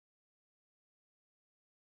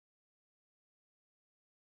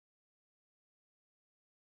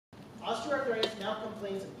Osteoarthritis now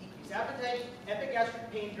complains of decreased appetite,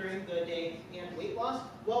 epigastric pain during the day, and weight loss.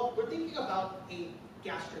 Well, we're thinking about a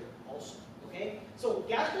gastric ulcer. Okay? So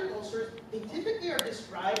gastric ulcers, they typically are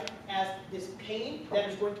described as this pain that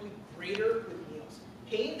is going to be greater with meals.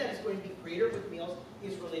 Pain that is going to be greater with meals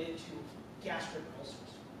is related to gastric ulcers.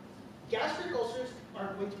 Gastric ulcers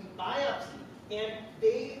are going to be biopsied, and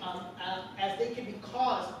they, as they can be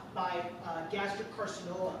caused by gastric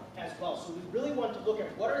carcinoma as well. So we really want to look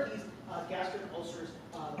at what are these gastric ulcers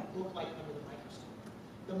look like under the microscope.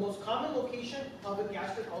 The most common location of a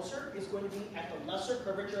gastric ulcer is going to be at the lesser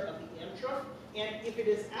curvature of the antrum, and if it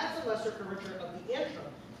is at the lesser curvature of the antrum,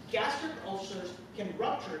 gastric ulcers can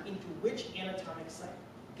rupture into which anatomic site?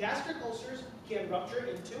 Gastric ulcers can rupture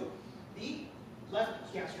into the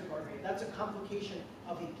left gastric artery. That's a complication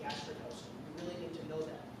of a gastric ulcer. You really need to know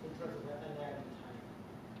that in terms of anatomy time.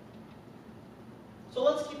 So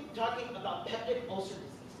let's keep talking about peptic ulcer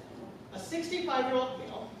disease now. A 65-year-old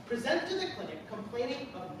male presented to the clinic complaining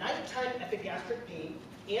of nighttime epigastric pain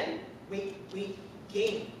and weight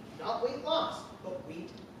gain. Not weight loss, but weight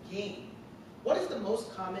gain. What is the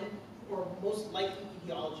most common or most likely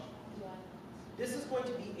etiology? This is going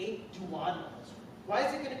to be a duodenal ulcer. Why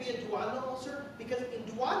is it going to be a duodenal ulcer? Because in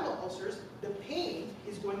duodenal ulcers, the pain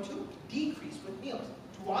is going to decrease with meals.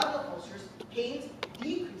 Duodenal ulcers, pain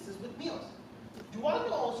decreases with meals.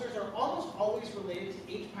 Duodenal ulcers are almost always related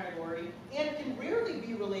to H. pylori and can rarely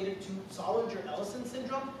be related to Zollinger-Ellison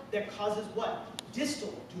syndrome that causes what?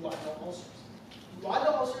 Distal duodenal ulcers.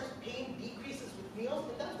 Duodenal ulcers, pain decreases with meals,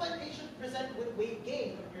 and that's why patients present with weight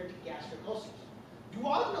gain compared to gastric ulcers.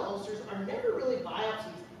 Duodenal ulcers are never really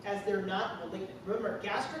biopsies as they're not malignant. Remember,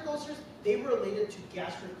 gastric ulcers, they were related to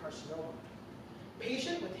gastric carcinoma.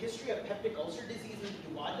 Patient with history of peptic ulcer disease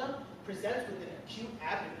in the duodenum presents with an acute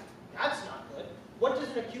abdomen. That's not good. What does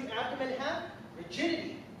an acute abdomen have?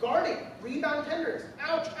 Rigidity, guarding, rebound tenderness.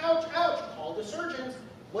 Ouch, ouch, ouch. Call the surgeons.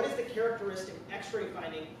 What is the characteristic x-ray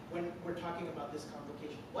finding when we're talking about this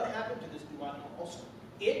complication? What happened to this duodenal ulcer?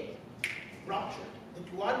 It ruptured. The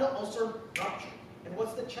duodenal ulcer ruptured. And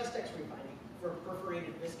what's the chest x-ray finding for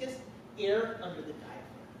perforated viscus? Air under the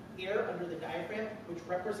diaphragm. Air under the diaphragm, which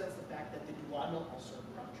represents the fact that the duodenal ulcer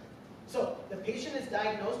ruptured. So the patient is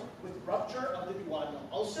diagnosed with rupture of the duodenal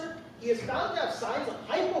ulcer. He is found to have signs of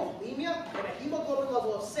hypovolemia and a hemoglobin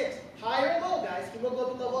level of 6. High or low, guys?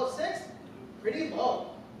 Hemoglobin level of 6? Pretty low.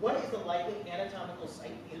 What is the likely anatomical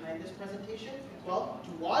site behind this presentation? Well,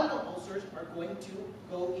 duodenal ulcers are going to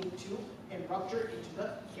go into and rupture into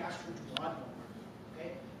the gastroduodenal.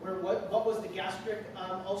 Okay? Where what was the gastric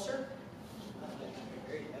ulcer?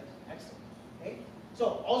 Very excellent. Okay?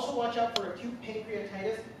 So also watch out for acute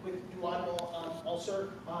pancreatitis with duodenal ulcer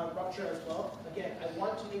rupture as well. Again, I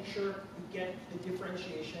want to make sure you get the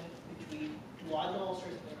differentiation between duodenal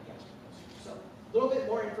ulcers and gastric ulcers. So a little bit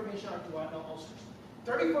more information on duodenal ulcers.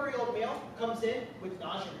 34-year-old male comes in with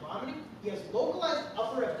nausea and vomiting. He has localized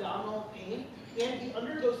upper abdominal pain, and he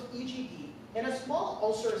undergoes EGD, and a small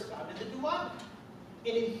ulcer is found in the duodenum.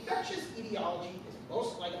 An infectious etiology is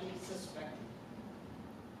most likely suspected.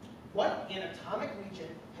 What anatomic region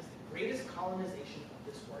has the greatest colonization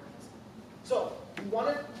of this organism? So we want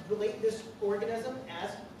to relate this organism as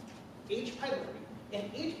H. pylori, and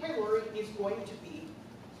H. pylori is going to be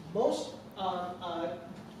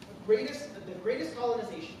the greatest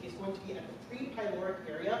colonization is going to be at the pre-pyloric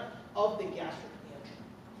area of the gastric antrum.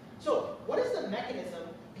 So what is the mechanism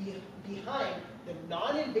behind the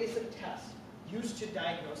non-invasive test used to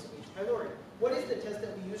diagnose H. pylori? What is the test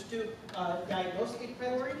that we use to diagnose H.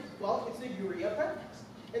 pylori? Well, it's the urea prep test.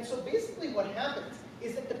 And so basically what happens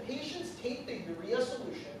is that the patients take the urea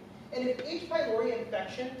solution, and if H. pylori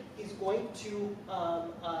infection is going to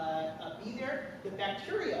be there, the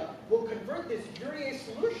bacteria will convert this urease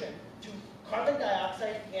solution to carbon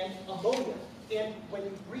dioxide and ammonia. And when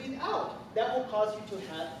you breathe out, that will cause you to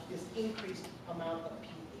have this increased amount of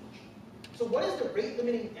pH. So what is the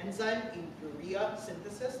rate-limiting enzyme in urea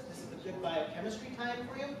synthesis? This is a good biochemistry time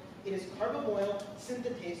for you. It is carbamoyl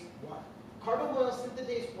synthetase 1. Carbamoyl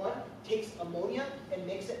synthetase 1 takes ammonia and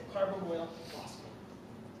makes it carbamoyl phosphate.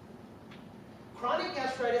 Chronic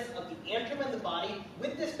gastritis of the antrum and the body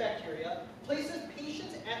with this bacteria places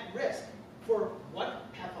patients at risk for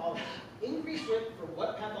what pathology? Increased risk for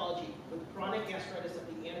what pathology with chronic gastritis of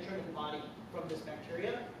the antrum and the body from this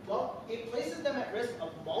bacteria? Well, it places them at risk of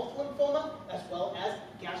multiple lymphoma as well as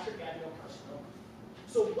gastric adenocarcinoma.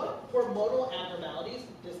 So what hormonal abnormalities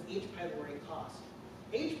does H. pylori cause?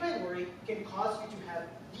 H. pylori can cause you to have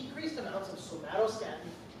decreased amounts of somatostatin,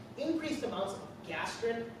 increased amounts of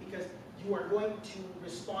gastrin, because you are going to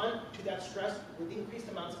respond to that stress with increased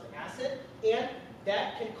amounts of acid, and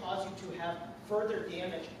that can cause you to have further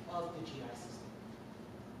damage of the GI system.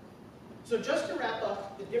 So just to wrap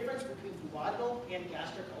up the difference between duodenal and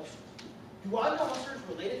gastric ulcers. Duodenal ulcers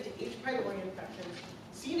related to H. pylori infections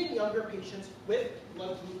seen in younger patients with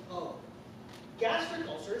blood group O. Gastric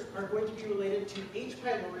ulcers are going to be related to H.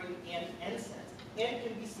 pylori and NSAIDs and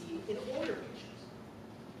can be seen in older patients.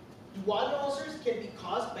 Duodenal ulcers can be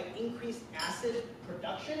caused by increased acid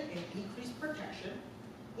production and decreased protection.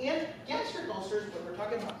 And gastric ulcers, when we're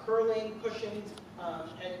talking about curling, Cushing's,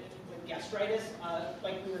 and with gastritis,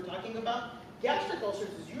 like we were talking about, gastric ulcers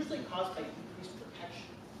is usually caused by decreased protection.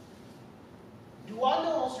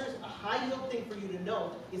 Duodenal ulcers, a high-yield thing for you to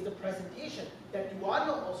know is the presentation that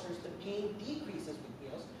duodenal ulcers, the pain decreases with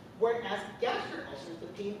meals, whereas gastric ulcers, the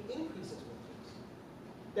pain increases with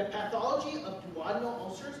meals. The pathology of duodenal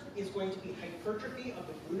ulcers is going to be hypertrophy of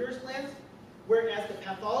the Brunner's glands, whereas the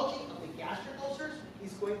pathology of the gastric ulcers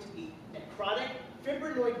is going to be necrotic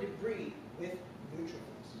fibrinoid debris with neutrophils.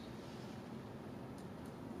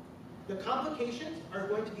 The complications are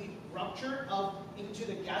going to be rupture into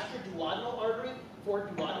the gastroduodenal artery for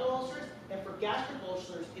duodenal ulcers, and for gastric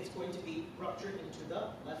ulcers, it's going to be ruptured into the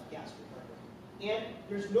left gastric artery. And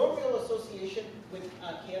there's no real association with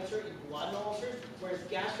cancer in duodenal ulcers, whereas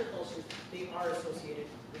gastric ulcers, they are associated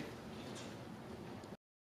with